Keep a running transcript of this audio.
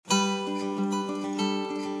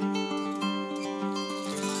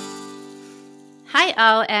Hi,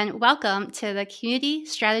 all, and welcome to the Community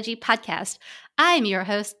Strategy Podcast. I'm your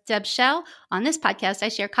host, Deb Shell. On this podcast, I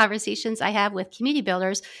share conversations I have with community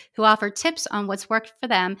builders who offer tips on what's worked for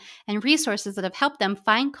them and resources that have helped them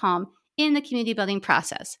find calm in the community building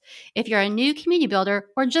process. If you're a new community builder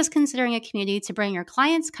or just considering a community to bring your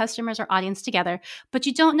clients, customers, or audience together, but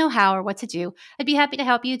you don't know how or what to do, I'd be happy to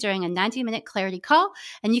help you during a 90-minute clarity call.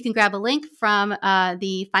 And you can grab a link from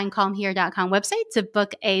the findcalmhere.com website to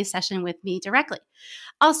book a session with me directly.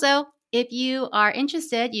 Also, if you are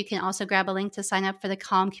interested, you can also grab a link to sign up for the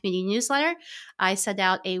Calm Community newsletter. I send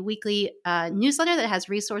out a weekly newsletter that has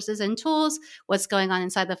resources and tools, what's going on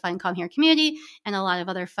inside the Find Calm Here community, and a lot of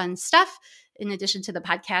other fun stuff in addition to the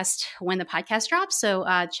podcast when the podcast drops. So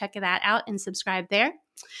check that out and subscribe there.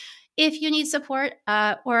 If you need support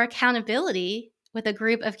or accountability with a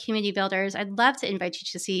group of community builders, I'd love to invite you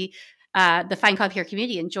to see the Find Calm Here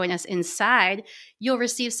community and join us inside. You'll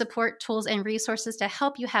receive support, tools, and resources to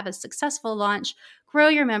help you have a successful launch, grow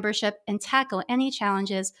your membership, and tackle any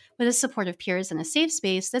challenges with the support of peers in a safe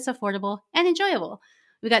space that's affordable and enjoyable.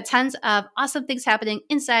 We've got tons of awesome things happening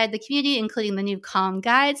inside the community, including the new Calm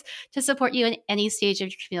guides to support you in any stage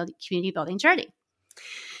of your community building journey.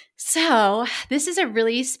 So this is a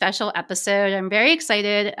really special episode. I'm very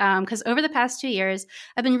excited because over the past 2 years,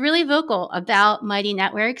 I've been really vocal about Mighty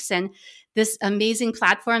Networks and this amazing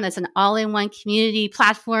platform that's an all-in-one community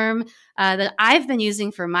platform that I've been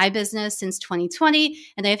using for my business since 2020.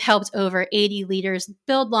 And I've helped over 80 leaders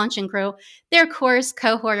build, launch, and grow their course,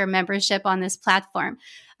 cohort, or membership on this platform.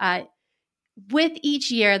 With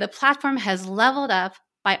each year, the platform has leveled up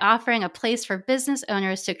by offering a place for business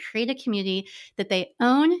owners to create a community that they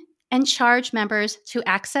own and charge members to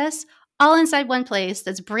access, all inside one place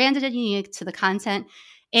that's branded and unique to the content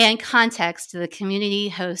and context the community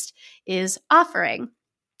host is offering.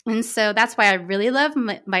 And so that's why I really love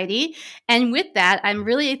Mighty. And with that, I'm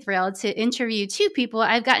really thrilled to interview two people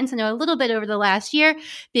I've gotten to know a little bit over the last year,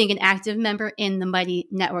 being an active member in the Mighty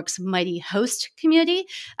Network's Mighty Host community,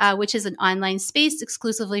 which is an online space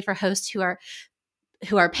exclusively for hosts who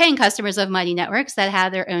are paying customers of Mighty Networks that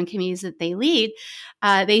have their own communities that they lead.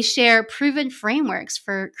 They share proven frameworks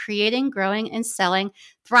for creating, growing, and selling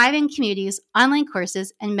thriving communities, online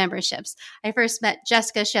courses, and memberships. I first met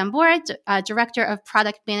Jessica Shambora, Director of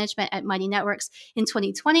Product Management at Mighty Networks in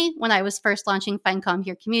 2020 when I was first launching Find Calm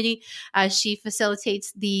Here community. She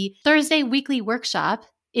facilitates the Thursday weekly workshop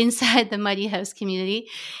inside the Mighty Host community.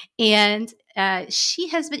 And she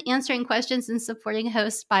has been answering questions and supporting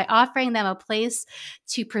hosts by offering them a place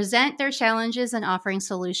to present their challenges and offering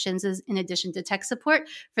solutions in addition to tech support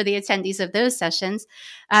for the attendees of those sessions.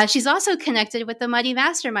 She's also connected with the Mighty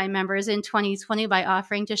Mastermind members in 2020 by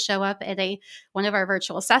offering to show up at one of our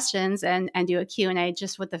virtual sessions and do a Q&A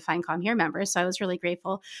just with the Find Calm Here members. So I was really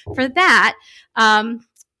grateful for that.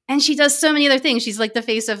 And she does so many other things. She's like the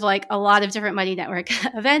face of like a lot of different Mighty Network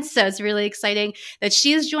events. So it's really exciting that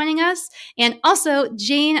she is joining us. And also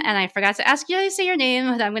Jane, and I forgot to ask you how to say your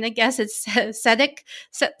name, but I'm going to guess it's Sedek.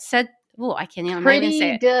 I can't even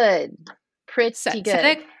say it. Pretty good.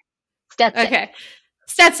 Sedek? Stetzik. Okay.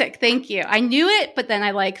 Stetzik, thank you. I knew it, but then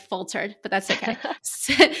I faltered, but that's okay.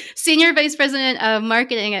 Senior Vice President of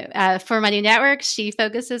Marketing for Mighty Networks. She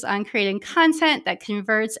focuses on creating content that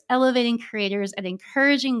converts, elevating creators, and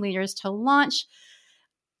encouraging leaders to launch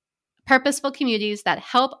purposeful communities that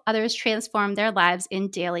help others transform their lives in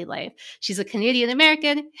daily life. She's a Canadian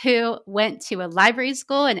American who went to a library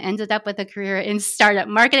school and ended up with a career in startup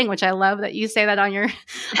marketing, which I love that you say that on your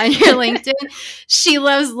LinkedIn. She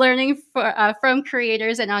loves learning from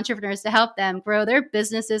creators and entrepreneurs to help them grow their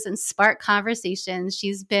businesses and spark conversations.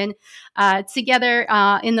 She's been together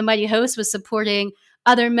in the Mighty Host with supporting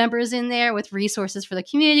other members in there with resources for the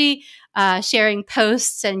community, sharing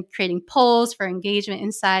posts and creating polls for engagement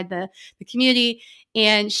inside the community.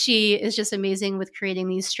 And she is just amazing with creating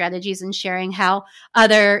these strategies and sharing how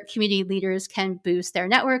other community leaders can boost their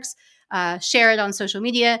networks, share it on social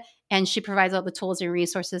media, and she provides all the tools and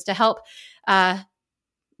resources to help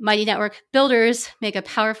Mighty Network builders make a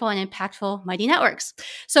powerful and impactful Mighty Networks.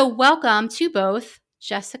 So welcome to both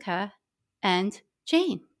Jessica and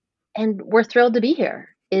Jane. And we're thrilled to be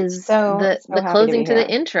here. The closing to the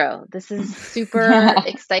intro. This is super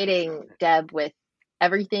exciting, Deb, with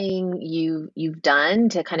everything you've done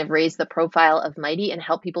to kind of raise the profile of Mighty and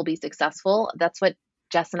help people be successful. That's what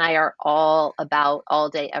Jess and I are all about all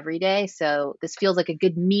day, every day. So this feels like a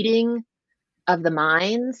good meeting of the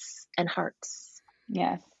minds and hearts.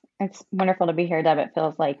 Yes, it's wonderful to be here, Deb. It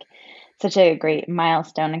feels like such a great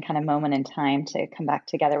milestone and kind of moment in time to come back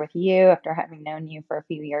together with you after having known you for a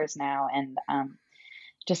few years now. And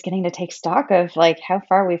just getting to take stock of like how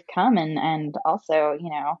far we've come and also,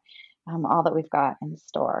 all that we've got in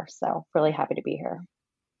store. So really happy to be here.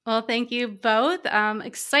 Well, thank you both.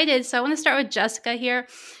 Excited. So I want to start with Jessica here.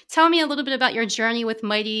 Tell me a little bit about your journey with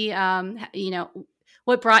Mighty.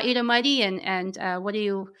 What brought you to Mighty, and what are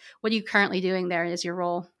you currently doing there as your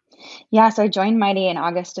role? Yeah, so I joined Mighty in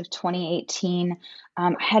August of 2018.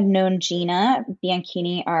 I had known Gina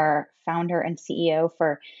Bianchini, our founder and CEO,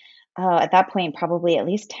 for at that point, probably at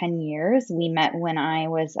least 10 years. We met when I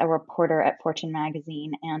was a reporter at Fortune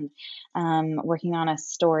magazine and working on a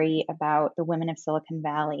story about the women of Silicon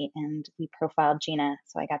Valley. And we profiled Gina,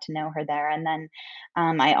 so I got to know her there. And then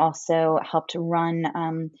I also helped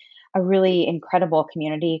run a really incredible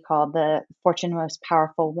community called the Fortune Most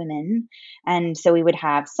Powerful Women. And so we would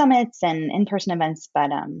have summits and in-person events, but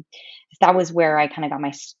that was where I kind of got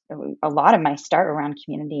a lot of my start around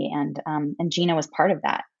community, and Gina was part of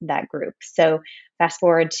that group. So fast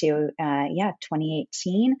forward to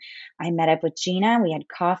 2018, I met up with Gina. We had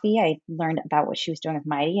coffee. I learned about what she was doing with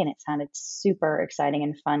Mighty, and it sounded super exciting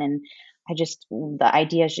and fun. And the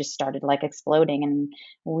ideas just started like exploding, and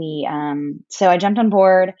so I jumped on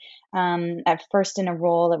board. At first in a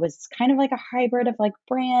role that was kind of like a hybrid of like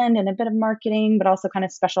brand and a bit of marketing, but also kind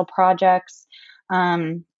of special projects.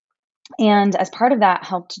 And as part of that,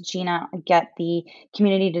 helped Gina get the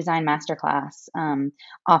Community Design Masterclass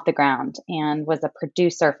off the ground, and was a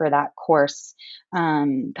producer for that course.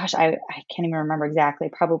 I can't even remember exactly,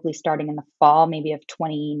 probably starting in the fall, maybe of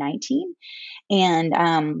 2019.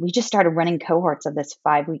 And we just started running cohorts of this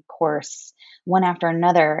 5-week course, one after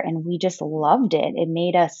another, and we just loved it. It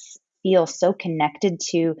made us feel so connected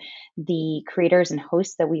to the creators and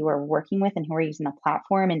hosts that we were working with and who were using the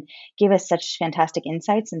platform, and gave us such fantastic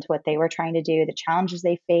insights into what they were trying to do, the challenges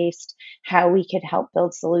they faced, how we could help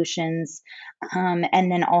build solutions,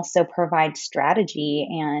 and then also provide strategy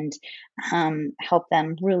and help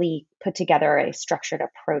them really put together a structured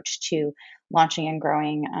approach to launching and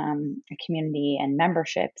growing a community and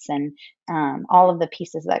memberships and all of the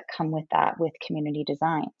pieces that come with that with community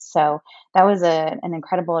design. So that was an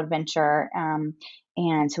incredible adventure.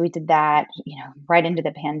 And so we did that, right into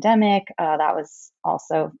the pandemic. That was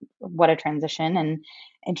also what a transition and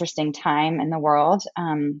interesting time in the world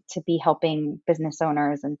to be helping business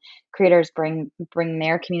owners and creators bring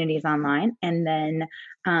their communities online. And then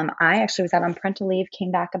I actually was out on parental leave,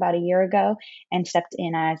 came back about a year ago, and stepped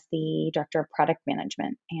in as the director of product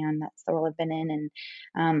management. And that's the role I've been in.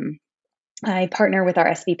 And I partner with our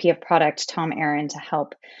SVP of product, Tom Aaron, to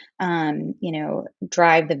help,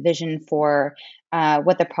 drive the vision for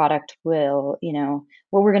what the product will,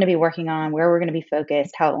 what we're going to be working on, where we're going to be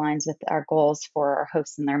focused, how it aligns with our goals for our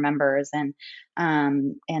hosts and their members, and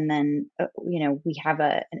then we have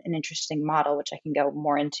an interesting model which I can go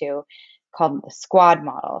more into, called the squad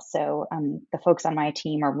model. So the folks on my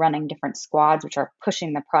team are running different squads, which are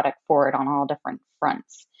pushing the product forward on all different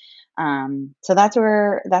fronts. So that's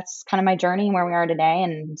kind of my journey and where we are today.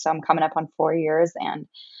 And so I'm coming up on 4 years, and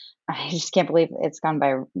I just can't believe it's gone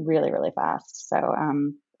by really, really fast. So,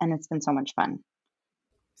 and it's been so much fun.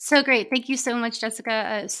 So great. Thank you so much,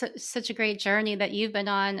 Jessica. Such a great journey that you've been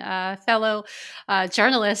on. Fellow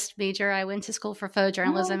journalist major. I went to school for faux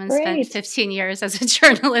journalism and spent 15 years as a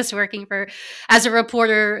journalist working as a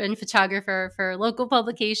reporter and photographer for local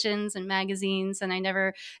publications and magazines. And I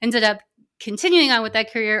never ended up continuing on with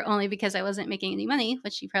that career, only because I wasn't making any money,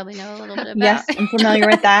 which you probably know a little bit about. Yes, I'm familiar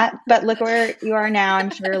with that. But look where you are now. I'm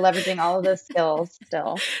sure you're leveraging all of those skills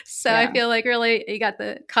still. So yeah. I feel like really you got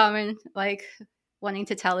the common wanting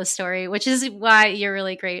to tell a story, which is why you're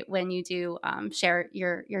really great when you do share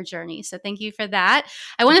your journey. So thank you for that.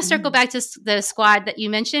 I want to circle back to the squad that you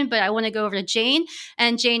mentioned, but I want to go over to Jane.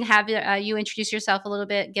 And Jane, have you introduce yourself a little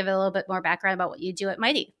bit, give a little bit more background about what you do at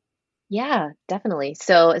Mighty. Yeah, definitely.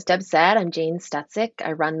 So as Deb said, I'm Jane Stutzik.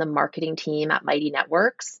 I run the marketing team at Mighty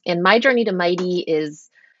Networks. And my journey to Mighty is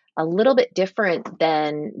a little bit different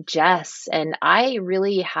than Jess. And I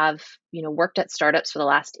really have, worked at startups for the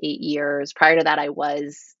last 8 years. Prior to that, I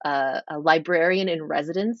was a librarian in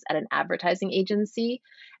residence at an advertising agency.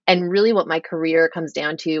 And really what my career comes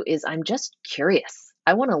down to is I'm just curious.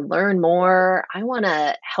 I want to learn more. I want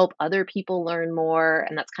to help other people learn more.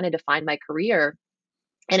 And that's kind of defined my career.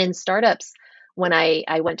 And in startups, when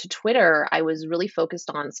I went to Twitter, I was really focused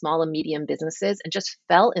on small and medium businesses and just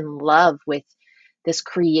fell in love with this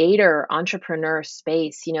creator entrepreneur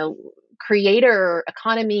space. Creator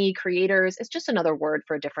economy, creators, it's just another word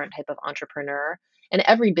for a different type of entrepreneur. And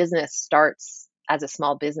every business starts as a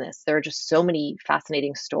small business. There are just so many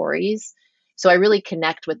fascinating stories. So I really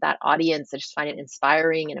connect with that audience. I just find it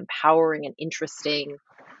inspiring and empowering and interesting.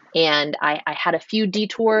 And I had a few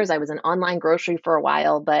detours. I was an online grocery for a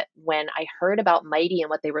while, but when I heard about Mighty and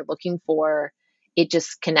what they were looking for, it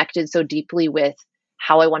just connected so deeply with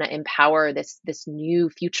how I want to empower this new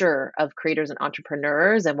future of creators and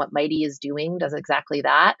entrepreneurs, and what Mighty is doing does exactly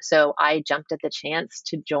that. So I jumped at the chance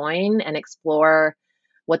to join and explore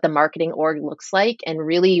what the marketing org looks like. And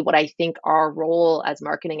really what I think our role as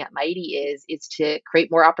marketing at Mighty is to create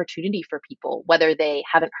more opportunity for people, whether they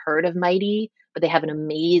haven't heard of Mighty, but they have an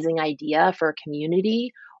amazing idea for a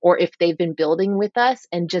community, or if they've been building with us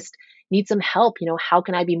and just need some help, how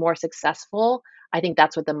can I be more successful? I think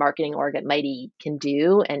that's what the marketing org at Mighty can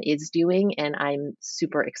do and is doing. And I'm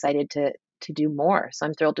super excited to do more. So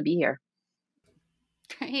I'm thrilled to be here.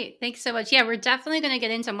 Great. Thanks so much. Yeah, we're definitely going to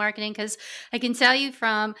get into marketing, because I can tell you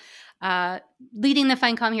from leading the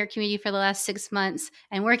Find Calm Here community for the last 6 months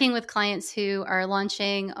and working with clients who are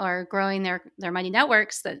launching or growing their Mighty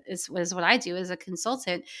networks, that is what I do as a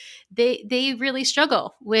consultant. They really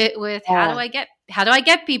struggle with how do I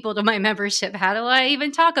get people to my membership? How do I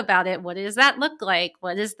even talk about it? What does that look like?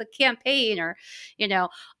 What is the campaign? Or,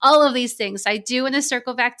 all of these things. I do want to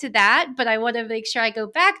circle back to that, but I want to make sure I go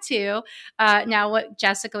back to now what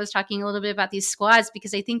Jessica was talking a little bit about, these squads,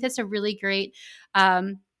 because I think that's a really great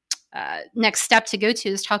next step to go to,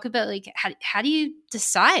 is talk about like how do you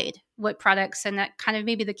decide what products, and that kind of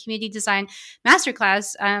maybe the community design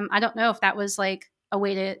masterclass. I don't know if that was like a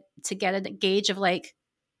way to get a gauge of like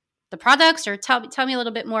the products, or tell me a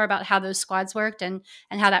little bit more about how those squads worked and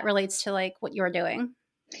how that relates to like what you're doing.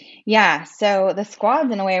 Yeah. So the squads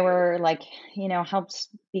in a way were like, helped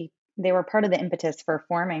they were part of the impetus for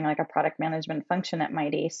forming like a product management function at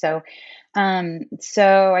Mighty. So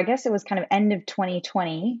I guess it was kind of end of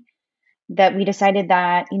 2020 that we decided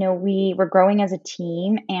that, we were growing as a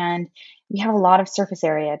team and we have a lot of surface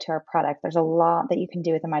area to our product. There's a lot that you can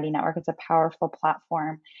do with the Mighty Network. It's a powerful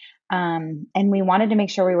platform. And we wanted to make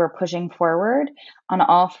sure we were pushing forward on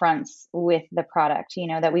all fronts with the product,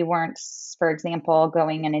 that we weren't, for example,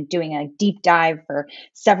 going in and doing a deep dive for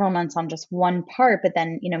several months on just one part, but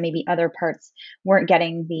then, maybe other parts weren't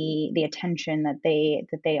getting the attention that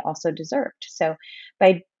they also deserved. So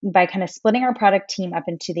by kind of splitting our product team up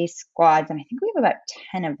into these squads, and I think we have about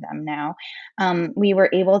 10 of them now, we were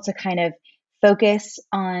able to kind of focus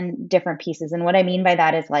on different pieces. And what I mean by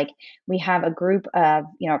that is like we have a group of,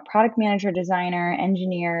 product manager, designer,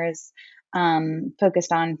 engineers,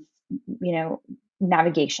 focused on,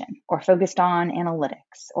 navigation, or focused on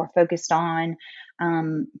analytics, or focused on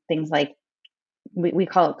things like we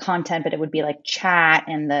call it content, but it would be like chat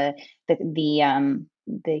and the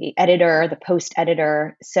editor, the post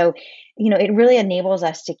editor. So, it really enables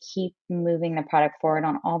us to keep moving the product forward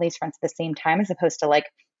on all these fronts at the same time, as opposed to like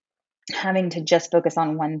having to just focus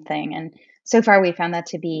on one thing. And so far we found that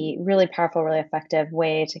to be really powerful, really effective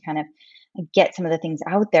way to kind of get some of the things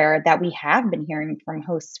out there that we have been hearing from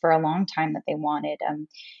hosts for a long time that they wanted.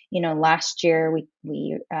 Last year we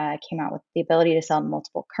came out with the ability to sell in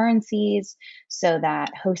multiple currencies so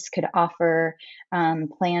that hosts could offer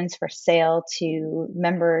plans for sale to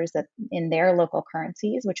members that in their local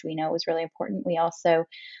currencies, which we know was really important. We also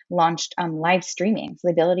launched live streaming, so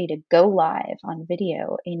the ability to go live on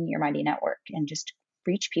video in your Mighty Network and just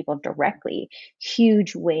reach people directly.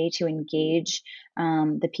 Huge way to engage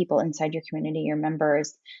the people inside your community, your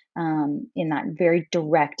members, in that very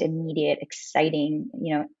direct, immediate, exciting,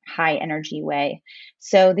 high energy way.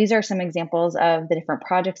 So these are some examples of the different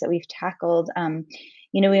projects that we've tackled.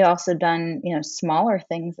 We've also done, smaller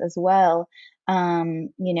things as well. I'm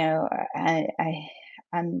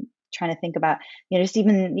trying to think about, just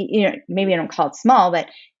even, maybe I don't call it small, but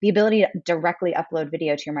the ability to directly upload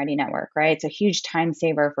video to your Mighty Network, right? It's a huge time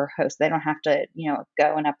saver for hosts. They don't have to,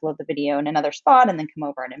 go and upload the video in another spot and then come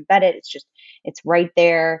over and embed it. It's right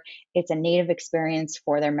there. It's a native experience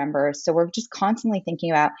for their members. So we're just constantly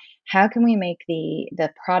thinking about how can we make the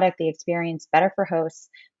product, the experience better for hosts,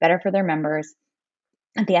 better for their members.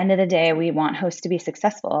 At the end of the day, we want hosts to be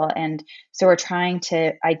successful. And so we're trying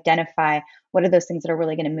to identify what are those things that are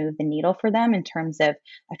really going to move the needle for them in terms of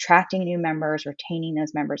attracting new members, retaining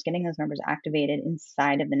those members, getting those members activated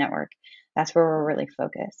inside of the network. That's where we're really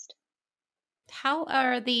focused. How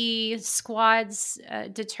are the squads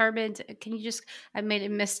determined? Can you just, I may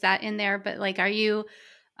have missed that in there, but like, are you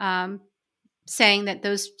saying that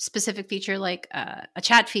those specific feature, like a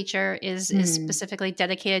chat feature is specifically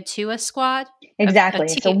dedicated to a squad? Exactly.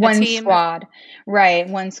 So one squad, right.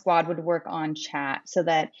 One squad would work on chat so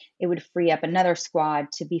that it would free up another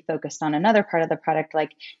squad to be focused on another part of the product,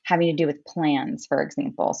 like having to do with plans, for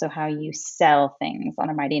example. So how you sell things on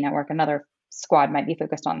a Mighty Network, another squad might be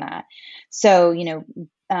focused on that. So,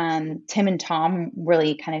 Tim and Tom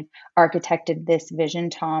really kind of architected this vision,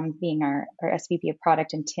 Tom being our SVP of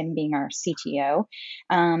product and Tim being our CTO.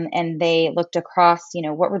 And they looked across,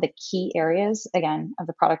 what were the key areas, again, of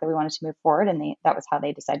the product that we wanted to move forward. And that was how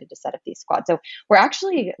they decided to set up these squads. So we're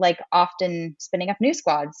actually often spinning up new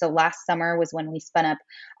squads. So last summer was when we spun up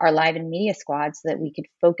our live and media squad so that we could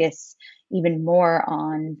focus even more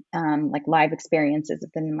on live experiences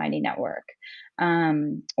within the Mighty Network,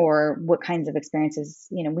 or what kinds of experiences.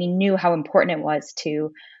 We knew how important it was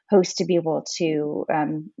to hosts to be able to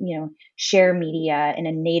share media in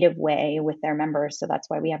a native way with their members. So that's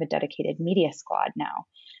why we have a dedicated media squad now.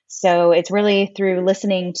 So it's really through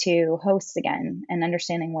listening to hosts again and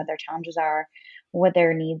understanding what their challenges are, what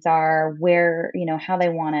their needs are, where, how they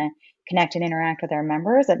want to connect and interact with their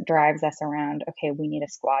members that drives us around, okay, we need a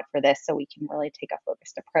squad for this so we can really take a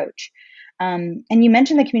focused approach. And you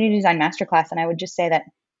mentioned the Community Design Masterclass, and I would just say that,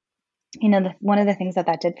 one of the things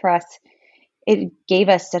that did for us, it gave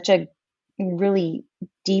us such a really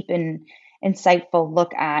deep and insightful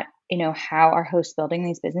look at, how are hosts building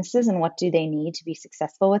these businesses and what do they need to be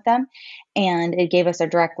successful with them. And it gave us a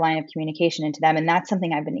direct line of communication into them. And that's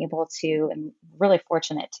something I've been able to, and really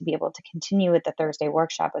fortunate to be able to continue with the Thursday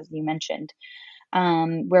workshop, as you mentioned,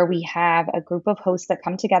 where we have a group of hosts that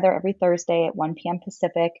come together every Thursday at 1 p.m.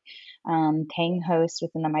 Pacific, paying hosts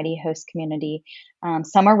within the Mighty Host community.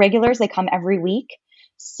 Some are regulars, they come every week.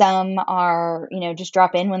 Some are, just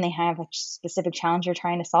drop in when they have a specific challenge you're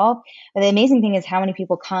trying to solve. But the amazing thing is how many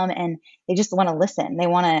people come and they just want to listen. They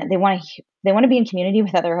want to be in community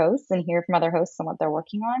with other hosts and hear from other hosts on what they're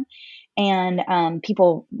working on. And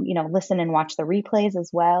people, listen and watch the replays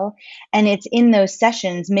as well. And it's in those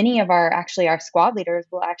sessions, many of our squad leaders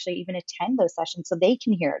will actually even attend those sessions so they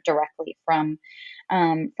can hear it directly from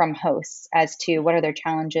hosts as to what are their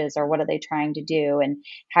challenges or what are they trying to do and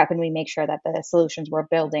how can we make sure that the solutions we're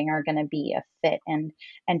building are going to be a fit and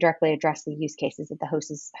directly address the use cases that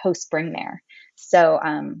the hosts bring there. So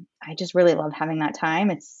I just really love having that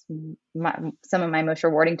time. It's some of my most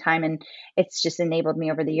rewarding time, and it's just enabled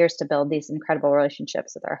me over the years to build these incredible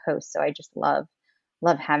relationships with our hosts. So I just love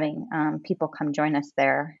having people come join us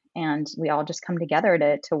there, and we all just come together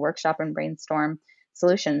to workshop and brainstorm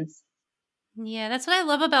solutions. Yeah, that's what I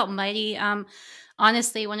love about Mighty.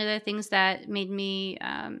 Honestly, one of the things that made me,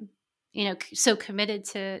 so committed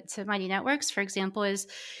to Mighty Networks, for example, is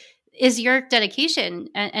your dedication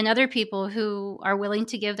and other people who are willing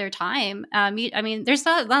to give their time. There's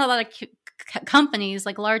not a lot of companies,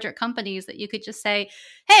 like larger companies, that you could just say,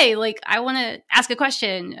 hey, I want to ask a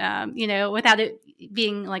question, without it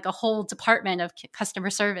being like a whole department of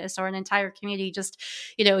customer service or an entire community just,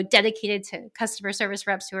 dedicated to customer service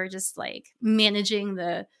reps who are just managing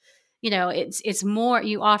the, it's more,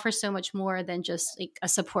 you offer so much more than just a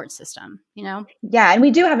support system, Yeah. And we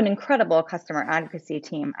do have an incredible customer advocacy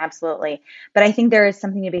team. Absolutely. But I think there is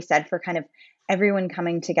something to be said for kind of everyone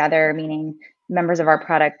coming together, meaning members of our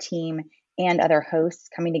product team and other hosts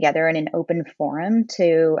coming together in an open forum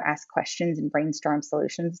to ask questions and brainstorm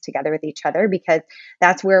solutions together with each other, because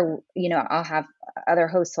that's where, I'll have other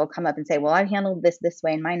hosts will come up and say, well, I've handled this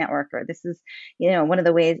way in my network, or this is, one of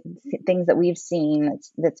the things that we've seen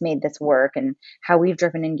that's made this work and how we've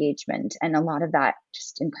driven engagement. And a lot of that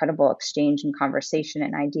just incredible exchange and conversation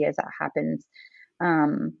and ideas that happens,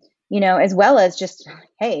 as well as just,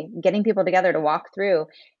 hey, getting people together to walk through,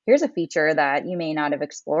 here's a feature that you may not have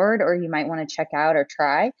explored or you might want to check out or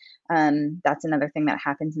try. That's another thing that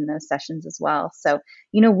happens in those sessions as well. So,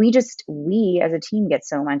 we as a team get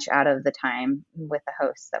so much out of the time with the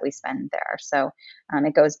hosts that we spend there. So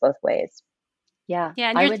it goes both ways. Yeah.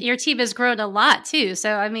 And your team has grown a lot too.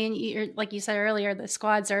 So, you're, like you said earlier, the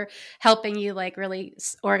squads are helping you really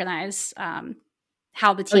organize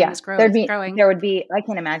how the team is growing. There would be, I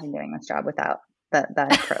can't imagine doing this job without that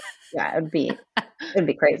approach. Yeah, it'd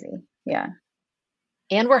be crazy. Yeah.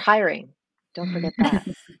 And we're hiring. Don't forget that.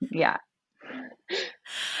 Yeah.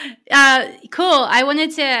 Cool. I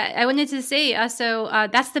wanted to say also,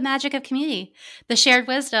 that's the magic of community, the shared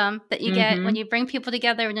wisdom that you get when you bring people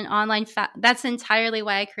together in an online. That's entirely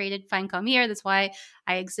why I created Find Calm Here. That's why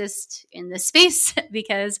I exist in this space,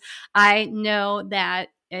 because I know that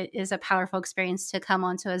it is a powerful experience to come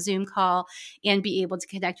onto a Zoom call and be able to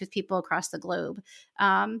connect with people across the globe.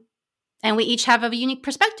 And we each have a unique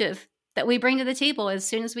perspective that we bring to the table as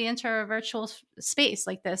soon as we enter a virtual space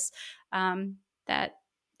like this. That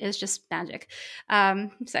is just magic. So I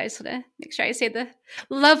just want to make sure I say the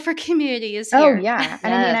love for community is here. Oh, yeah. Yes.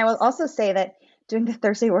 And I will also say that doing the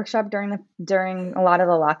Thursday workshop during a lot of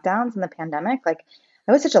the lockdowns and the pandemic,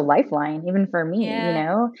 that was such a lifeline, even for me,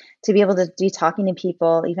 to be able to be talking to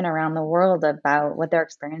people even around the world about what their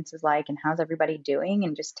experience is like and how's everybody doing,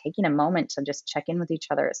 and just taking a moment to just check in with each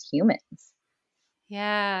other as humans.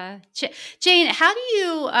 Yeah. Jane, how do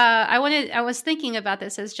you, I was thinking about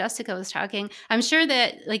this as Jessica was talking. I'm sure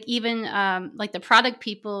that like even like the product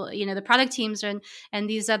people, the product teams and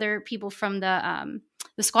these other people from the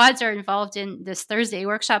squads are involved in this Thursday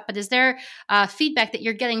workshop, but is there feedback that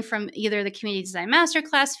you're getting from either the Community Design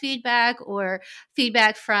Masterclass feedback or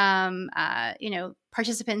feedback from,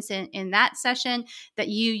 participants in that session that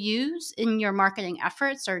you use in your marketing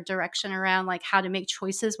efforts or direction around like how to make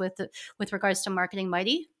choices with regards to marketing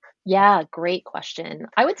Mighty? Yeah, great question.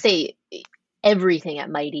 I would say everything at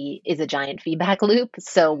Mighty is a giant feedback loop.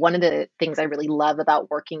 So one of the things I really love about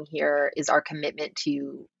working here is our commitment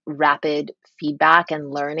to rapid feedback and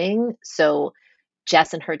learning. So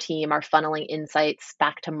Jess and her team are funneling insights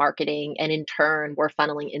back to marketing, and in turn, we're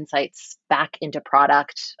funneling insights back into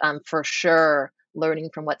product, for sure, learning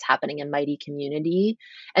from what's happening in Mighty community.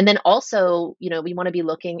 And then also, we want to be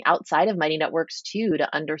looking outside of Mighty Networks too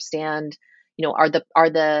to understand, are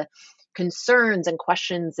the concerns and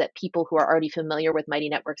questions that people who are already familiar with Mighty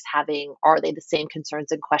Networks having, are they the same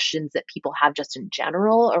concerns and questions that people have just in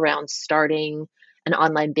general around starting an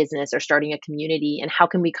online business or starting a community? And how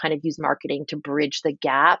can we kind of use marketing to bridge the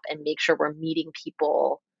gap and make sure we're meeting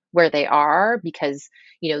people where they are? Because,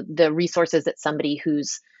 the resources that somebody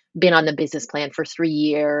who's been on the business plan for 3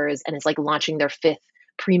 years and is like launching their 5th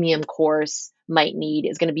premium course might need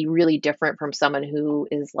is going to be really different from someone who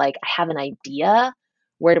is like, I have an idea.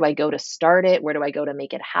 Where do I go to start it? Where do I go to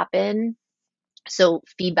make it happen? So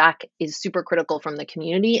feedback is super critical from the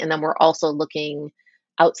community. And then we're also looking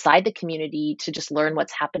outside the community to just learn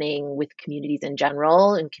what's happening with communities in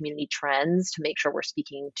general and community trends to make sure we're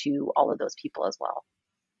speaking to all of those people as well.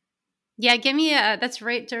 Yeah, give me that's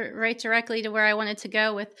right directly to where I wanted to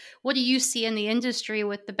go with what do you see in the industry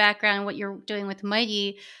with the background and what you're doing with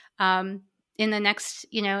Mighty in the next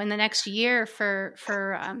year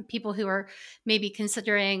for people who are maybe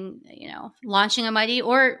considering, launching a Mighty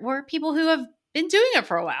or people who have been doing it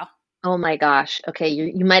for a while. Oh my gosh. Okay,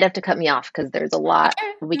 you might have to cut me off because there's a lot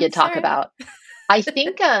we could talk about. I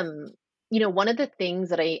think one of the things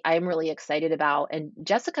that I'm really excited about, and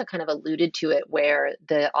Jessica kind of alluded to it, where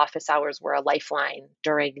the office hours were a lifeline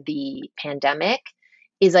during the pandemic,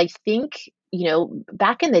 is I think,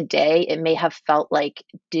 back in the day, it may have felt like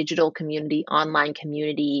digital community, online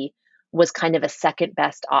community was kind of a second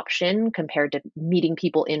best option compared to meeting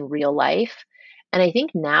people in real life. And I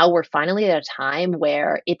think now we're finally at a time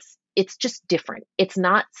where it's just different. It's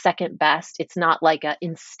not second best. It's not like a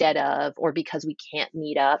instead of or because we can't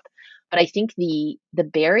meet up. But I think the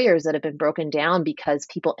barriers that have been broken down because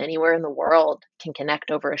people anywhere in the world can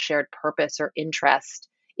connect over a shared purpose or interest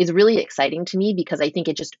is really exciting to me, because I think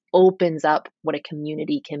it just opens up what a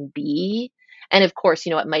community can be. And of course,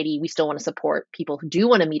 at Mighty, we still want to support people who do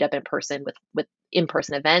want to meet up in person with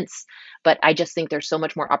in-person events. But I just think there's so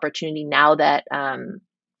much more opportunity now that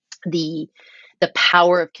the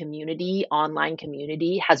power of community, online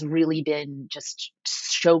community, has really been just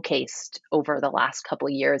showcased over the last couple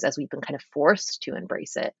of years as we've been kind of forced to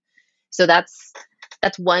embrace it. So that's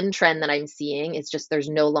one trend that I'm seeing, is just there's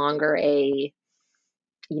no longer a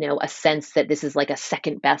sense that this is like a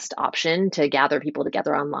second best option to gather people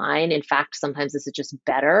together online. In fact, sometimes this is just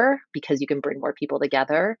better because you can bring more people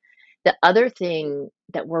together. The other thing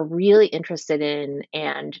that we're really interested in,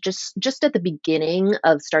 and just at the beginning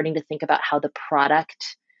of starting to think about how the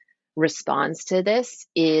product responds to this,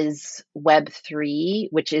 is Web3,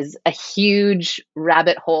 which is a huge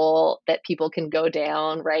rabbit hole that people can go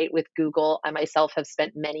down, right? With Google, I myself have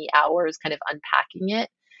spent many hours kind of unpacking it.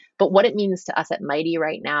 But what it means to us at Mighty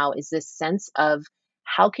right now is this sense of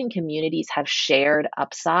how can communities have shared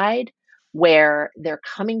upside, where they're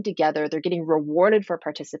coming together, they're getting rewarded for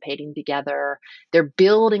participating together, they're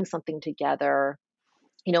building something together.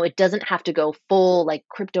 It doesn't have to go full like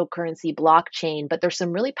cryptocurrency blockchain, but there's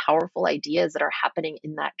some really powerful ideas that are happening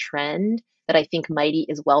in that trend that I think Mighty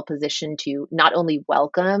is well positioned to not only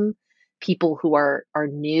welcome people who are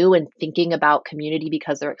new and thinking about community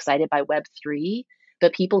because they're excited by Web3,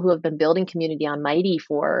 but people who have been building community on Mighty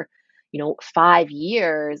for 5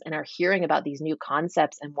 years and are hearing about these new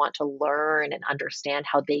concepts and want to learn and understand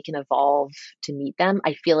how they can evolve to meet them.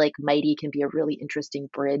 I feel like Mighty can be a really interesting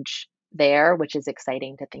bridge there, which is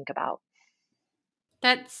exciting to think about.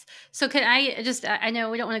 That's so. Can I just? I know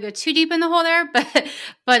we don't want to go too deep in the hole there,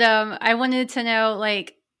 but I wanted to know,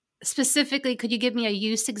 like, specifically, could you give me a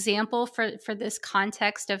use example for this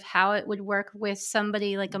context of how it would work with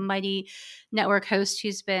somebody like a Mighty Network host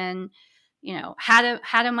who's been had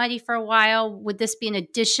a Mighty for a while, would this be an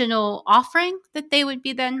additional offering that they would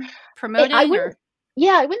be then promoting? I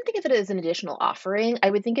wouldn't think of it as an additional offering. I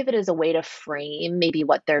would think of it as a way to frame maybe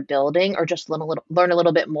what they're building or just learn a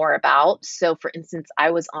little bit more about. So for instance,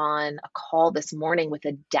 I was on a call this morning with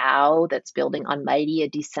a DAO that's building on Mighty, a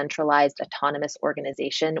decentralized autonomous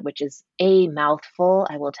organization, which is a mouthful,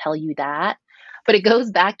 I will tell you that. But it goes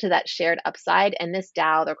back to that shared upside. And this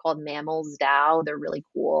DAO, they're called Mammals DAO. They're really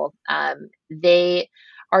cool. They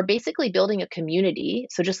are basically building a community.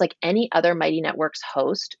 So just like any other Mighty Networks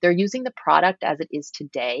host, they're using the product as it is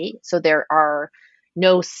today. So there are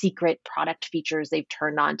no secret product features they've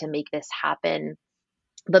turned on to make this happen.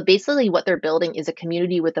 But basically what they're building is a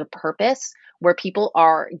community with a purpose where people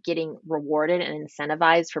are getting rewarded and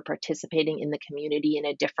incentivized for participating in the community in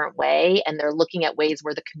a different way. And they're looking at ways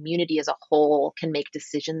where the community as a whole can make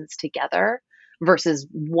decisions together versus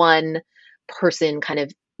one person kind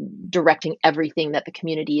of directing everything that the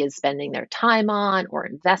community is spending their time on or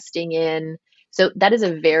investing in. So that is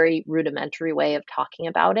a very rudimentary way of talking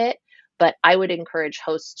about it. But I would encourage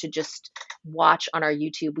hosts to just watch on our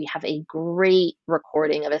YouTube. We have a great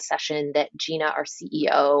recording of a session that Gina, our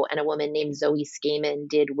CEO, and a woman named Zoe Skaman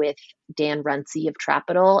did with Dan Runcie of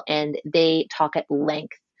Trapital. And they talk at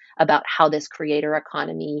length about how this creator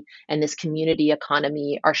economy and this community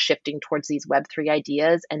economy are shifting towards these Web3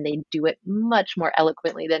 ideas. And they do it much more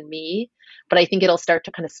eloquently than me. But I think it'll start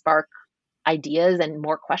to kind of spark ideas and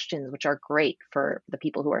more questions, which are great for the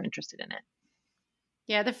people who are interested in it.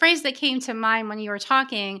 Yeah, the phrase that came to mind when you were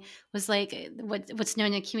talking was like what's known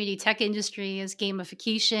in the community tech industry as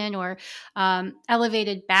gamification or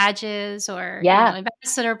elevated badges or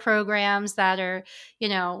ambassador programs that are,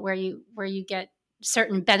 where you get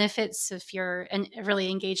certain benefits if you're a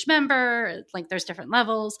really engaged member. Like there's different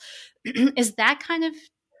levels. Is that kind of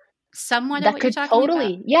somewhat of what you're talking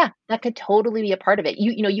about? Yeah, that could totally be a part of it.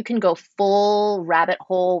 You can go full rabbit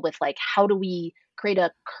hole with like, how do we create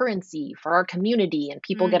a currency for our community and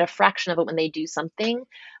people get a fraction of it when they do something.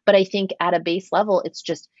 But I think at a base level, it's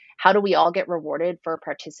just, how do we all get rewarded for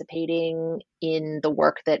participating in the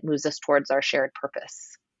work that moves us towards our shared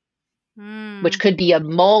purpose? Which could be a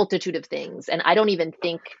multitude of things. And I don't even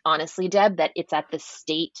think, honestly, Deb, that it's at the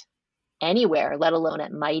state anywhere, let alone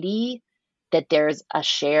at Mighty, that there's a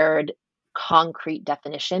shared concrete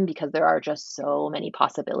definition, because there are just so many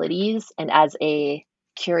possibilities. And as a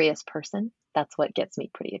curious person, that's what gets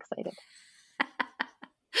me pretty excited.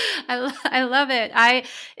 I love it.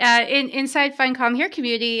 Inside Find Calm Here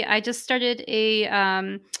community, I just started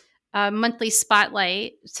a monthly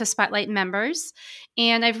spotlight to spotlight members.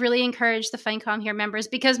 And I've really encouraged the Find Calm Here members,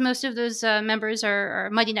 because most of those members are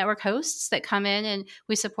Mighty Network hosts that come in and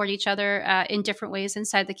we support each other in different ways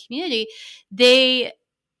inside the community.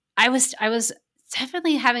 I was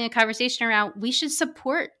definitely having a conversation around, we should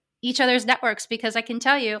support each other's networks, because I can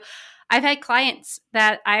tell you, I've had clients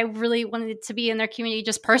that I really wanted to be in their community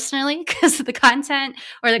just personally because of the content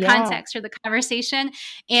or the context or the conversation.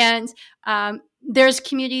 And there's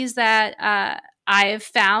communities that I've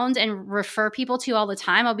found and refer people to all the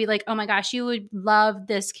time. I'll be like, oh my gosh, you would love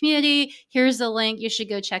this community. Here's the link. You should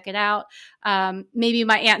go check it out. Maybe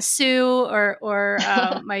my Aunt Sue or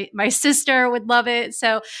my sister would love it.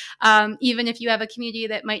 So even if you have a community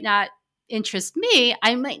that might not interest me,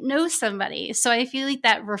 I might know somebody. So I feel like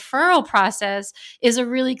that referral process is a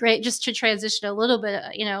really great, just to transition a little bit,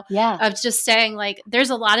 of just saying like, there's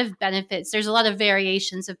a lot of benefits. There's a lot of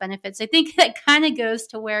variations of benefits. I think that kind of goes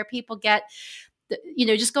to where people get,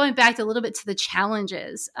 just going back a little bit to the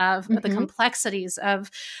challenges of the complexities of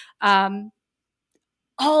all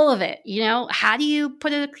of it. How do you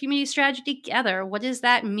put a community strategy together? What does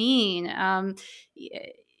that mean?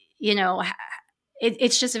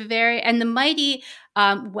 It's just and the Mighty,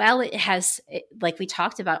 it has, like we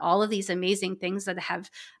talked about, all of these amazing things that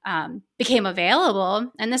have became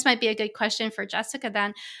available. And this might be a good question for Jessica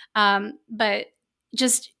then. But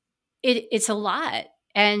just, it's a lot.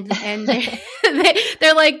 And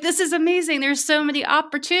they're like, this is amazing. There's so many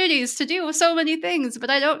opportunities to do so many things,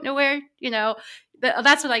 but I don't know where,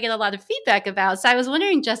 that's what I get a lot of feedback about. So I was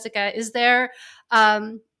wondering, Jessica, is there,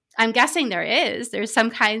 I'm guessing there's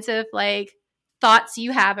some kinds of like thoughts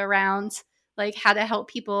you have around like how to help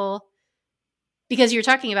people, because you're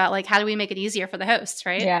talking about like, how do we make it easier for the hosts,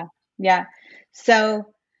 right? Yeah.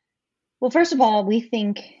 So, well, first of all, we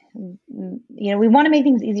think, we want to make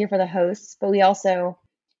things easier for the hosts, but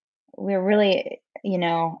we're really,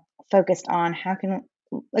 focused on how can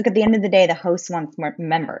look, at the end of the day, the host wants more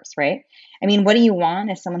members, right? I mean, what do you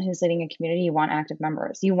want as someone who's leading a community? You want active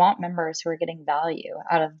members. You want members who are getting value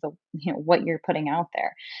out of the, what you're putting out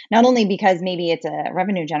there. Not only because maybe it's a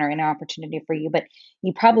revenue generating opportunity for you, but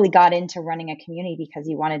you probably got into running a community because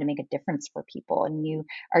you wanted to make a difference for people, and you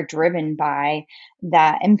are driven by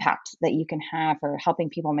that impact that you can have for helping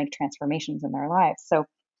people make transformations in their lives. So,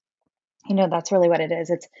 that's really what it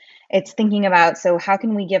is. It's thinking about, so how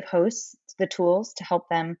can we give hosts the tools to help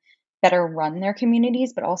them better run their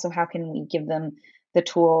communities, but also how can we give them the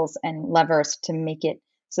tools and levers to make it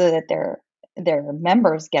so that their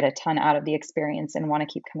members get a ton out of the experience and want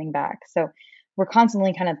to keep coming back. So we're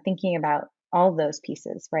constantly kind of thinking about all those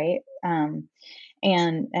pieces, right?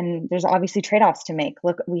 And there's obviously trade-offs to make.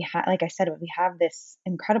 Look, like I said, we have this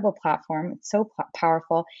incredible platform. It's so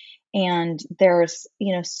powerful, and there's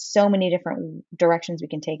so many different directions we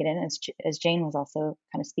can take it in, as Jane was also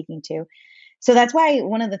kind of speaking to. So that's why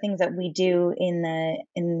one of the things that we do in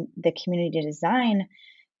the community design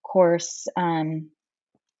course, and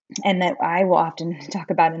that I will often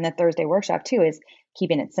talk about in the Thursday workshop too, is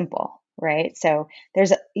keeping it simple. Right. So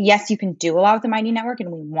yes, you can do a lot with the Mighty Network,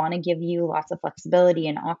 and we want to give you lots of flexibility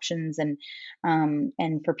and options.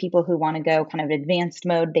 And for people who want to go kind of advanced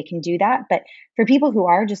mode, they can do that. But for people who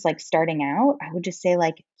are just like starting out, I would just say,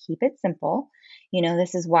 like, keep it simple.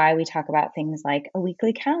 This is why we talk about things like a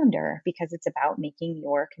weekly calendar, because it's about making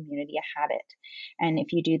your community a habit. And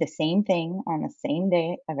if you do the same thing on the same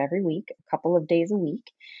day of every week, a couple of days a week,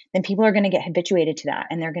 then people are going to get habituated to that,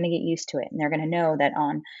 and they're going to get used to it. And they're going to know that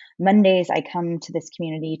on Mondays, I come to this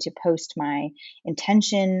community to post my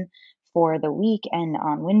intention for the week, and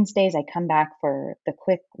on Wednesdays I come back for the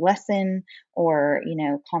quick lesson, or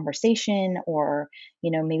conversation, or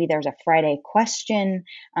maybe there's a Friday question.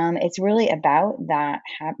 It's really about that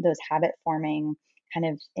those habit forming kind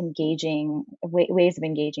of engaging ways of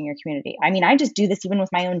engaging your community. I mean, I just do this even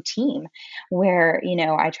with my own team, where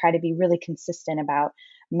I try to be really consistent about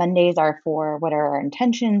Mondays are for what are our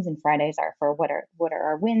intentions, and Fridays are for what are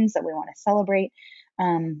our wins that we want to celebrate.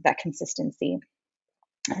 That consistency.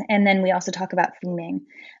 And then we also talk about theming.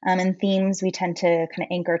 And themes we tend to kind of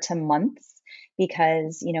anchor to months,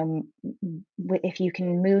 because if you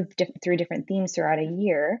can move through different themes throughout a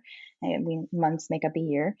year, months make up a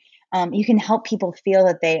year, you can help people feel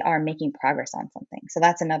that they are making progress on something. So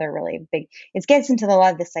that's another really big, it gets into a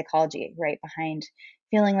lot of the psychology right behind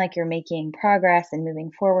feeling like you're making progress and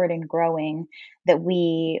moving forward and growing, that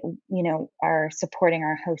we are supporting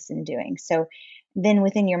our hosts in doing. So then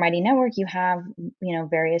within your Mighty Network, you have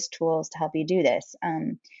various tools to help you do this.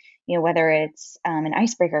 Whether it's an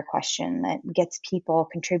icebreaker question that gets people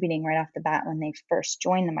contributing right off the bat when they first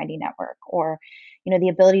join the Mighty Network, or the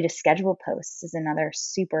ability to schedule posts is another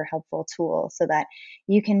super helpful tool, so that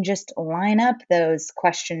you can just line up those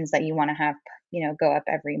questions that you want to have go up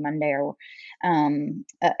every Monday, or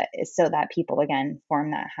so that people again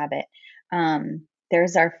form that habit.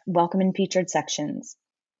 There's our welcome and featured sections,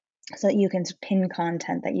 so that you can pin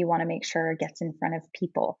content that you want to make sure gets in front of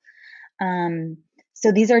people.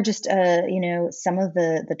 So these are just, some of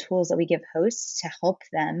the tools that we give hosts to help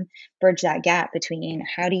them bridge that gap between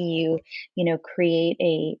how do you, create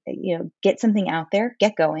get something out there,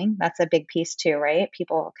 get going. That's a big piece too, right?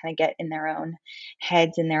 People kind of get in their own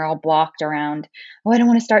heads, and they're all blocked around, I don't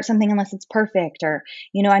want to start something unless it's perfect, or,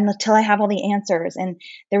 until I have all the answers. And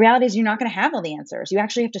the reality is, you're not going to have all the answers. You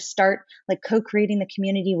actually have to start like co-creating the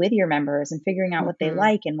community with your members and figuring out what they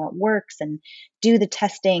like and what works, and do the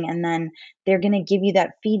testing, and then they're going to give you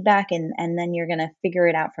that feedback, and then you're going to figure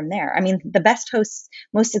it out from there. I mean, the best hosts,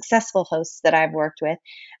 most successful hosts that I've worked with,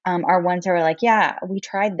 are ones who are like, yeah, we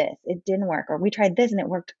tried this, it didn't work, or we tried this and it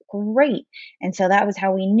worked great. And so that was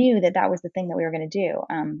how we knew that was the thing that we were going to do.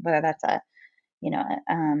 Whether that's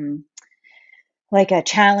like a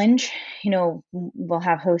challenge, we'll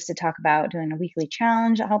have hosts to talk about doing a weekly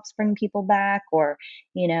challenge that helps bring people back, or,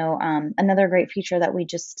 another great feature that we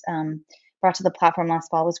just brought to the platform last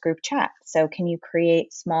fall was group chat. So can you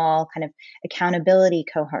create small kind of accountability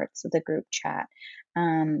cohorts with a group chat?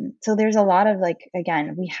 So there's a lot of, like,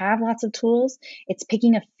 again, we have lots of tools. It's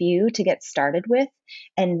picking a few to get started with,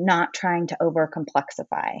 and not trying to over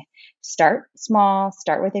complexify. Start small,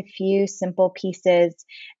 start with a few simple pieces,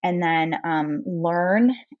 and then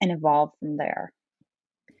learn and evolve from there.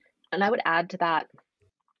 And I would add to that,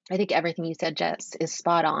 I think everything you said, Jess, is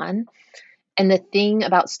spot on. And the thing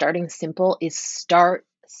about starting simple is start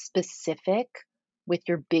specific with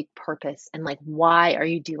your big purpose, and like, why are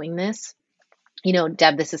you doing this?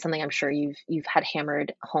 Deb, this is something I'm sure you've had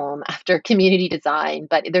hammered home after community design,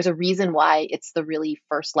 but there's a reason why it's the really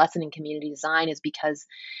first lesson in community design, is because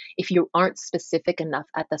if you aren't specific enough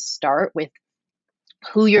at the start with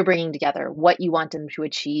who you're bringing together, what you want them to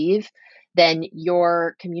achieve, then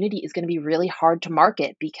your community is going to be really hard to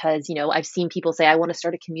market. Because, I've seen people say, I want to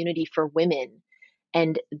start a community for women.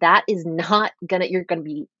 And that is not you're going to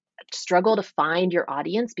be struggle to find your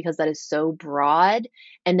audience, because that is so broad.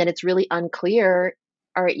 And then it's really unclear.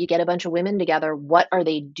 All right, you get a bunch of women together. What are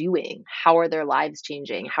they doing? How are their lives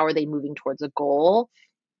changing? How are they moving towards a goal?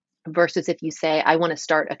 Versus if you say, I want to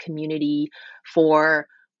start a community for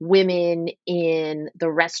women in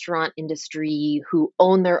the restaurant industry who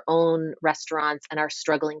own their own restaurants and are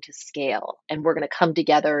struggling to scale. And we're going to come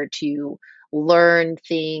together to learn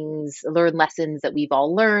lessons that we've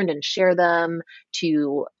all learned and share them,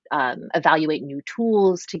 to evaluate new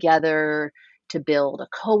tools together, to build a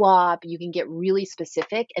co-op. You can get really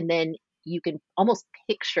specific, and then you can almost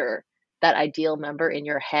picture that ideal member in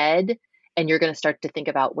your head. And you're going to start to think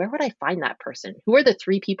about, where would I find that person? Who are the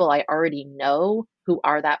 3 people I already know who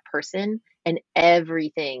are that person? And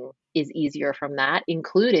everything is easier from that,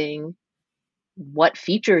 including what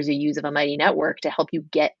features you use of a Mighty Network to help you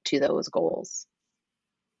get to those goals.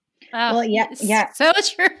 Oh, well, yeah. So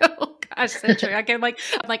true. Gosh, so true. I'm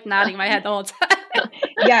like nodding my head the whole time.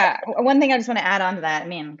 Yeah. One thing I just want to add on to that,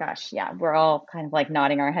 we're all kind of like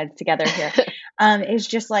nodding our heads together here. Is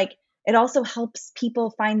just like, it also helps people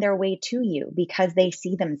find their way to you because they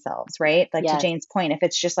see themselves, right? Like, yes. To Jane's point, if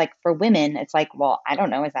it's just like for women, it's like, well, I don't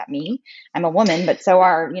know, is that me? I'm a woman, but so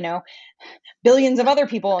are, billions of other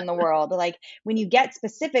people in the world. Like, when you get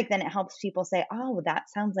specific, then it helps people say, oh, that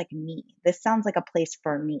sounds like me. This sounds like a place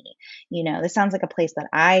for me. This sounds like a place that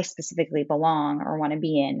I specifically belong or want to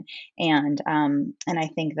be in. And I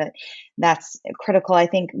think that's critical. I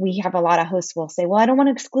think we have a lot of hosts will say, well, I don't want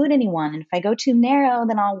to exclude anyone. And if I go too narrow,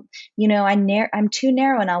 then I'll, I'm too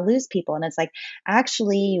narrow and I'll lose people. And it's like,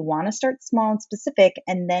 actually, you want to start small and specific,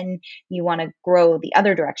 and then you want to grow the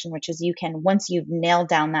other direction, which is you can, once you've nailed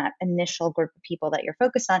down that initial group of people that you're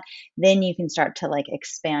focused on, then you can start to like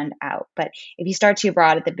expand out. But if you start too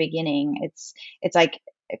broad at the beginning, it's like,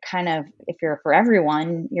 kind of, if you're for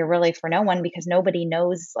everyone, you're really for no one, because nobody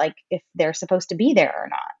knows like if they're supposed to be there or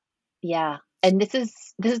not. Yeah. And this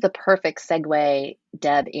is the perfect segue,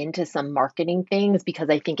 Deb, into some marketing things, because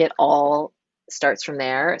I think it all starts from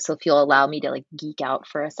there. So if you'll allow me to like geek out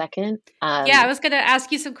for a second. Yeah, I was going to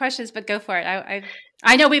ask you some questions, but go for it.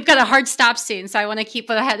 I know we've got a hard stop soon, so I want to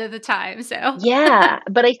keep ahead of the time. So yeah,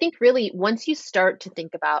 but I think really once you start to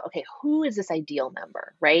think about, okay, who is this ideal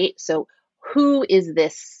member, right? So who is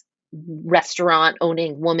this restaurant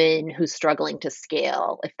owning woman who's struggling to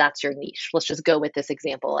scale, if that's your niche? Let's just go with this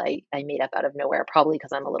example I made up out of nowhere, probably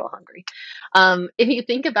because I'm a little hungry. If you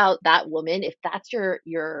think about that woman, if that's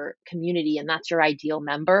your community and that's your ideal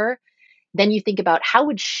member, then you think about, how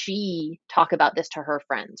would she talk about this to her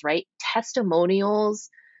friends, right? Testimonials,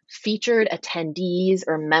 featured attendees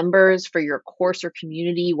or members for your course or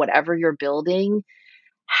community, whatever you're building,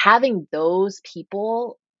 having those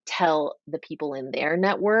people tell the people in their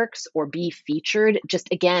networks or be featured, just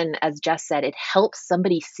again, as Jess said, it helps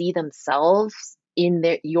somebody see themselves in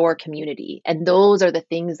your community. And those are the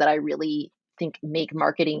things that I really think make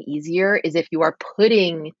marketing easier, is if you are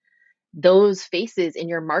putting those faces in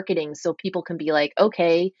your marketing, so people can be like,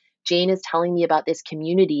 okay, Jane is telling me about this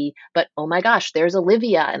community, but oh my gosh, there's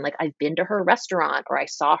Olivia, and like I've been to her restaurant, or I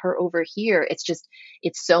saw her over here.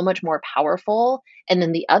 It's so much more powerful. And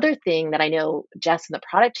then the other thing that I know Jess and the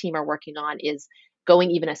product team are working on is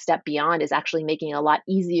going even a step beyond, is actually making it a lot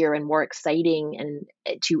easier and more exciting,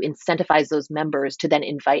 and to incentivize those members to then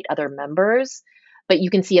invite other members. But you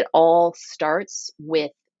can see it all starts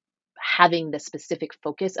with having the specific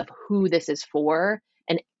focus of who this is for,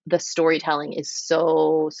 and the storytelling is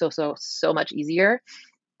so much easier.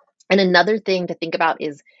 And another thing to think about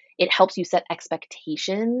is it helps you set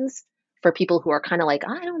expectations for people who are kind of like,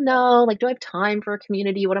 I don't know, like, do I have time for a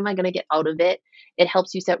community? What am I going to get out of it? It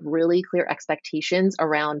helps you set really clear expectations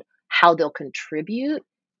around how they'll contribute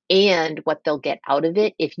and what they'll get out of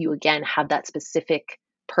it, if you, again, have that specific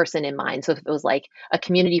person in mind. So if it was like a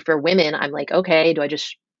community for women, I'm like, okay, do I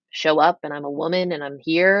just show up and I'm a woman and I'm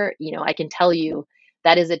here? I can tell you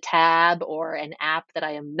that is a tab or an app that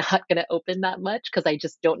I am not going to open that much, because I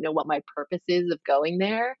just don't know what my purpose is of going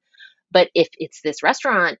there. But if it's this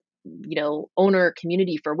restaurant, owner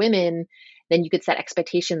community for women, then you could set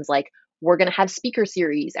expectations like, we're going to have speaker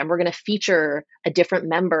series and we're going to feature a different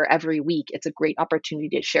member every week. It's a great opportunity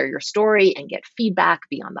to share your story and get feedback,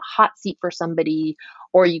 be on the hot seat for somebody.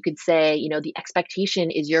 Or you could say, you know, the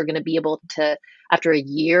expectation is you're going to be able to, after a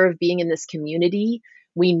year of being in this community,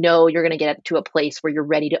 we know you're going to get to a place where you're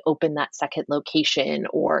ready to open that second location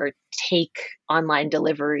or take online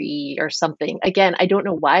delivery or something. Again, I don't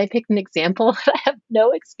know why I picked an example that I have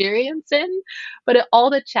no experience in, but all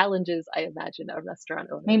the challenges I imagine a restaurant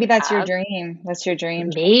owner Maybe that's have. your dream. That's your dream.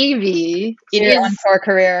 Maybe. It is on for a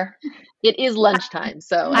career. It is lunchtime,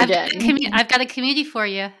 so I've got a community for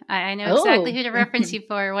you. I know exactly who to reference you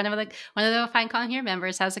for. One of the Find Calm Here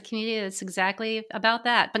members has a community that's exactly about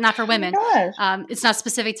that, but not for women. It's not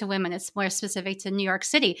specific to women. It's more specific to New York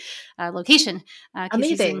City location.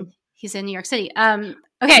 Amazing. He's in New York City.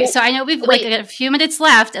 Okay, so I know we've got a few minutes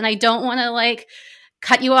left, and I don't want to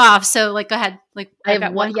cut you off. So go ahead. I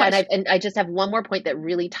have one. Yeah, and I just have one more point that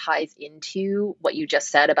really ties into what you just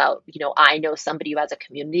said about, I know somebody who has a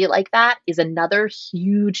community like that is another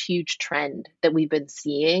huge, huge trend that we've been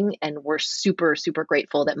seeing. And we're super, super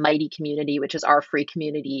grateful that Mighty Community, which is our free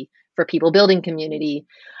community for people building community,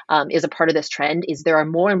 is a part of this trend. Is there are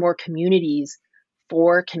more and more communities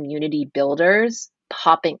for community builders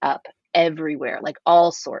popping up everywhere, like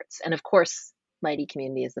all sorts. And of course, Mighty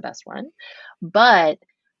Community is the best one. But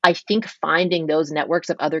I think finding those networks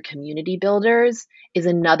of other community builders is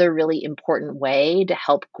another really important way to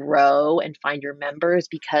help grow and find your members,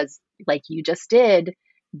 because like you just did,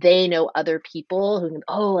 they know other people who,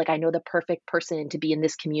 I know the perfect person to be in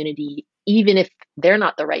this community. Even if they're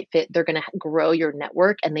not the right fit, they're going to grow your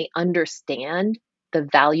network, and they understand the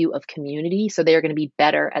value of community. So they are going to be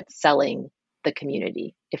better at selling the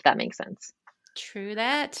community, if that makes sense. True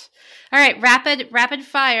that. All right, rapid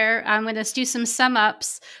fire. I'm going to do some sum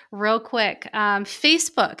ups real quick.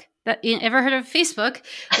 Facebook. You ever heard of Facebook?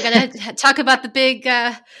 We got to talk about the big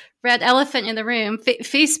red elephant in the room.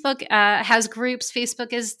 Facebook has groups.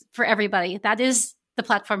 Facebook is for everybody. That is the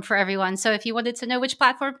platform for everyone. So if you wanted to know which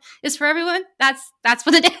platform is for everyone, that's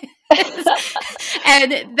what it is.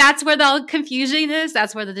 And that's where the confusion is.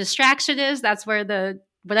 That's where the distraction is. That's where the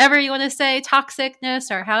whatever you want to say,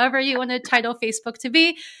 toxicness, or however you want to title Facebook to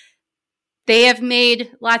be. They have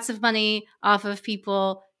made lots of money off of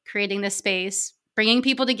people creating this space, bringing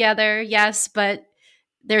people together, yes, but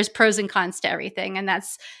there's pros and cons to everything. And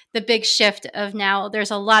that's the big shift of now.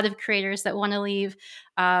 There's a lot of creators that want to leave.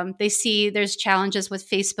 They see there's challenges with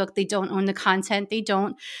Facebook. They don't own the content. They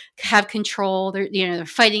don't have control. They're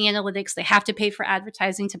fighting analytics. They have to pay for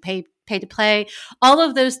advertising to pay to play. All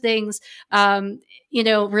of those things,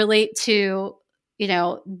 relate to,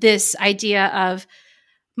 this idea of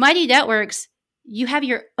Mighty Networks. You have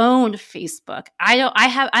your own Facebook.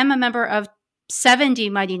 I'm a member of 70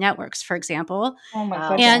 Mighty Networks, for example. Oh my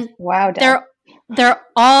goodness. And wow, they're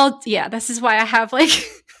all, this is why I have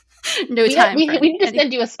no time. We need to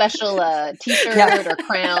send you a special t-shirt or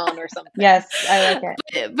crown or something. Yes, I like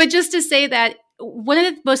it. But just to say that one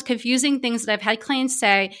of the most confusing things that I've had clients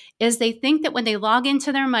say is they think that when they log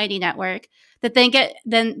into their Mighty Network, that they get,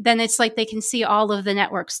 then it's like they can see all of the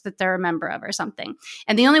networks that they're a member of or something.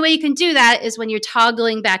 And the only way you can do that is when you're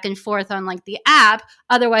toggling back and forth on the app.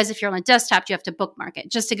 Otherwise, if you're on a desktop, you have to bookmark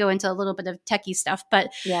it, just to go into a little bit of techie stuff.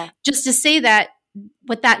 But just to say that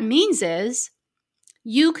what that means is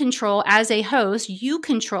you control, as a host, you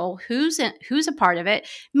control who's a part of it,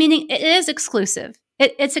 meaning it is exclusive.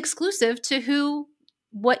 It's exclusive to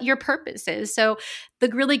what your purpose is. So the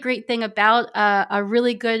really great thing about a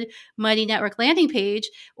really good Mighty Network landing page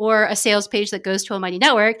or a sales page that goes to a Mighty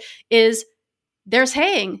Network is here's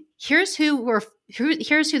who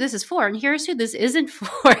this is for, and here's who this isn't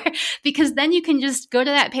for. Because then you can just go to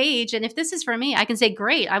that page, and if this is for me, I can say,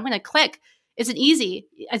 great, I'm going to click. It's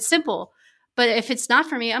it's simple. But if it's not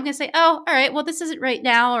for me, I'm going to say, oh, all right, well, this isn't right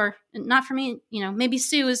now, or not for me. Maybe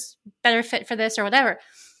Sue is better fit for this or whatever.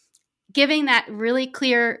 Giving that really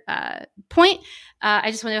clear point.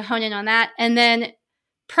 I just want to hone in on that. And then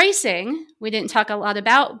pricing, we didn't talk a lot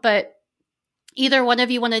about, but either one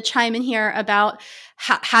of you want to chime in here about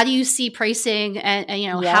how do you see pricing and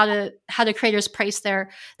how do creators price their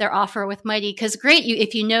offer with Mighty? Because great,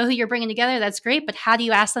 if you know who you're bringing together, that's great. But how do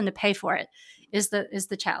you ask them to pay for it? Is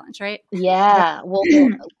the challenge, right? Yeah. Well,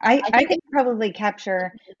 I could probably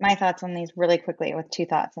capture my thoughts on these really quickly with two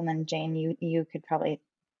thoughts, and then Jane, you could probably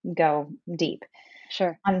go deep.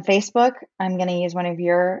 Sure. On Facebook, I'm going to use one of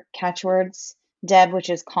your catchwords, Deb, which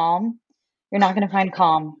is calm. You're not going to find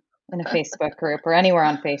calm in a Facebook group or anywhere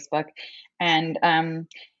on Facebook. And I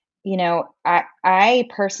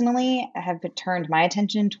personally have turned my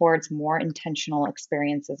attention towards more intentional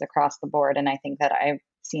experiences across the board. And I think that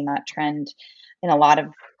seen that trend in a lot of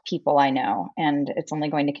people I know, and it's only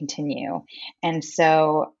going to continue. And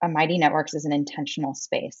so a Mighty Networks is an intentional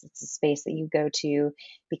space. It's a space that you go to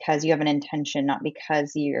because you have an intention, not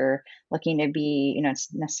because you're looking to be,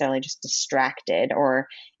 it's necessarily just distracted or,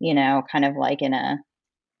 kind of like in a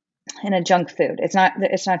junk food. It's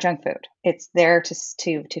not junk food. It's there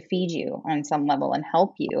to feed you on some level and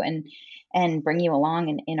help you and bring you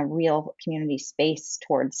along in a real community space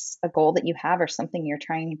towards a goal that you have or something you're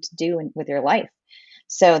trying to do with your life.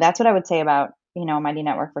 So that's what I would say about, Mighty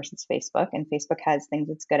Network versus Facebook. And Facebook has things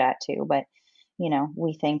it's good at too. But,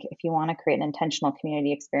 we think if you want to create an intentional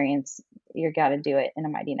community experience, you got to do it in a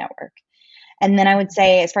Mighty Network. And then I would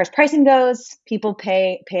say, as far as pricing goes, people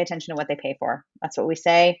pay attention to what they pay for. That's what we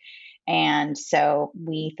say. And so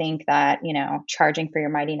we think that, charging for your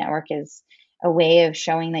Mighty Network is a way of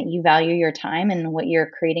showing that you value your time and what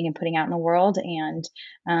you're creating and putting out in the world. And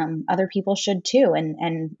other people should too.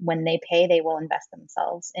 And when they pay, they will invest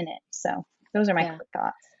themselves in it. So those are my quick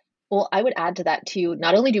thoughts. Well, I would add to that too.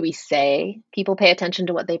 Not only do we say people pay attention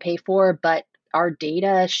to what they pay for, but our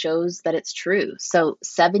data shows that it's true. So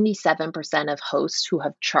 77% of hosts who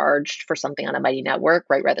have charged for something on a Mighty Network,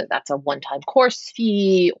 right, whether that's a one-time course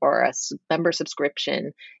fee or a member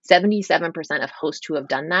subscription, 77% of hosts who have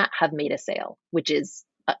done that have made a sale, which is,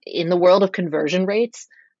 in the world of conversion rates,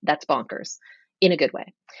 that's bonkers in a good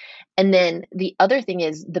way. And then the other thing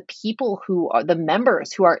is the people who are the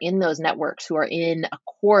members who are in those networks, who are in a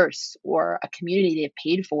course or a community they've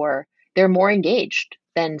paid for, they're more engaged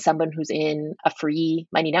than someone who's in a free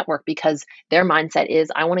Mighty Network because their mindset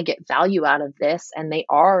is, I want to get value out of this. And they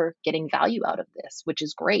are getting value out of this, which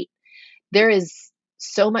is great. There is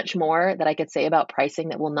so much more that I could say about pricing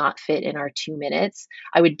that will not fit in our 2 minutes.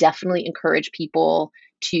 I would definitely encourage people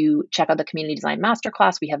to check out the Community Design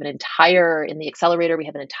Masterclass. We have in the accelerator, we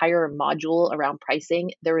have an entire module around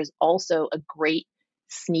pricing. There is also a great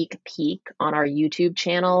sneak peek on our YouTube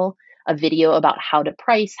channel, a video about how to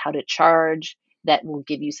price, how to charge, that will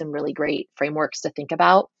give you some really great frameworks to think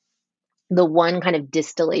about. The one kind of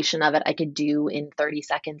distillation of it I could do in 30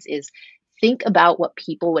 seconds is think about what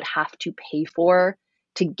people would have to pay for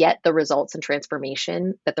to get the results and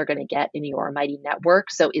transformation that they're going to get in your Mighty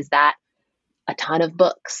Network. So is that a ton of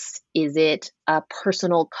books? Is it a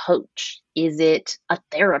personal coach? Is it a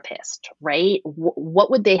therapist, right? What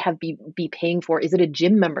would they have be paying for? Is it a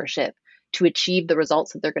gym membership to achieve the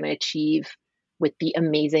results that they're going to achieve with the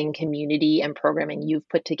amazing community and programming you've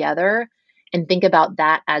put together? And think about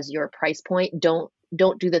that as your price point. Don't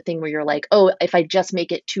do the thing where you're like, oh, if I just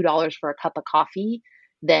make it $2 for a cup of coffee,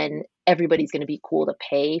 then everybody's going to be cool to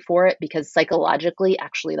pay for it, because psychologically,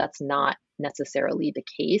 actually, that's not necessarily the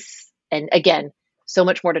case. And again, so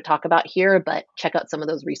much more to talk about here, but check out some of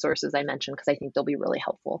those resources I mentioned because I think they'll be really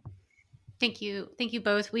helpful. Thank you. Thank you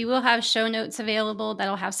both. We will have show notes available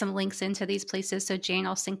that'll have some links into these places. So Jane,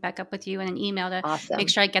 I'll sync back up with you in an email to make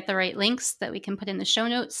sure I get the right links that we can put in the show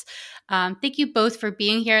notes. Thank you both for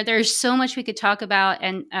being here. There's so much we could talk about.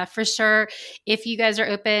 And for sure, if you guys are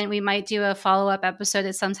open, we might do a follow-up episode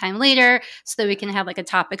at some time later so that we can have like a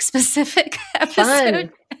topic specific episode.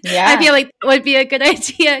 Fun. Yeah. I feel like that would be a good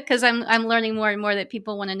idea because I'm learning more and more that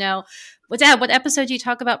people want to know. Well, Deb, what episode do you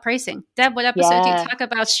talk about pricing? Deb, what episode do you talk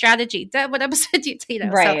about strategy? Deb, what episode do you know?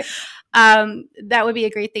 Right. So that would be a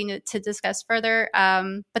great thing to discuss further.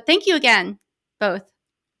 But thank you again, both.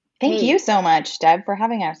 Thank you so much, Deb, for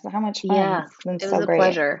having us. How much fun. Yeah, it was a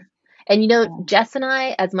pleasure. And Jess and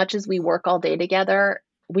I, as much as we work all day together,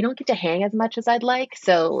 we don't get to hang as much as I'd like.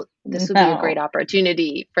 So this would be a great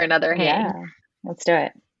opportunity for another hang. Yeah, let's do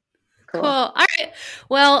it. Cool. All right.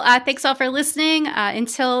 Well, thanks all for listening.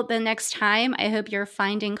 Until the next time, I hope you're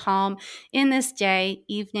finding calm in this day,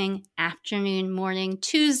 evening, afternoon, morning,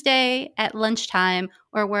 Tuesday, at lunchtime,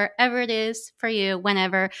 or wherever it is for you,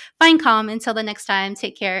 whenever. Find calm. Until the next time,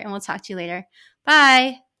 take care, and we'll talk to you later.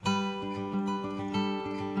 Bye.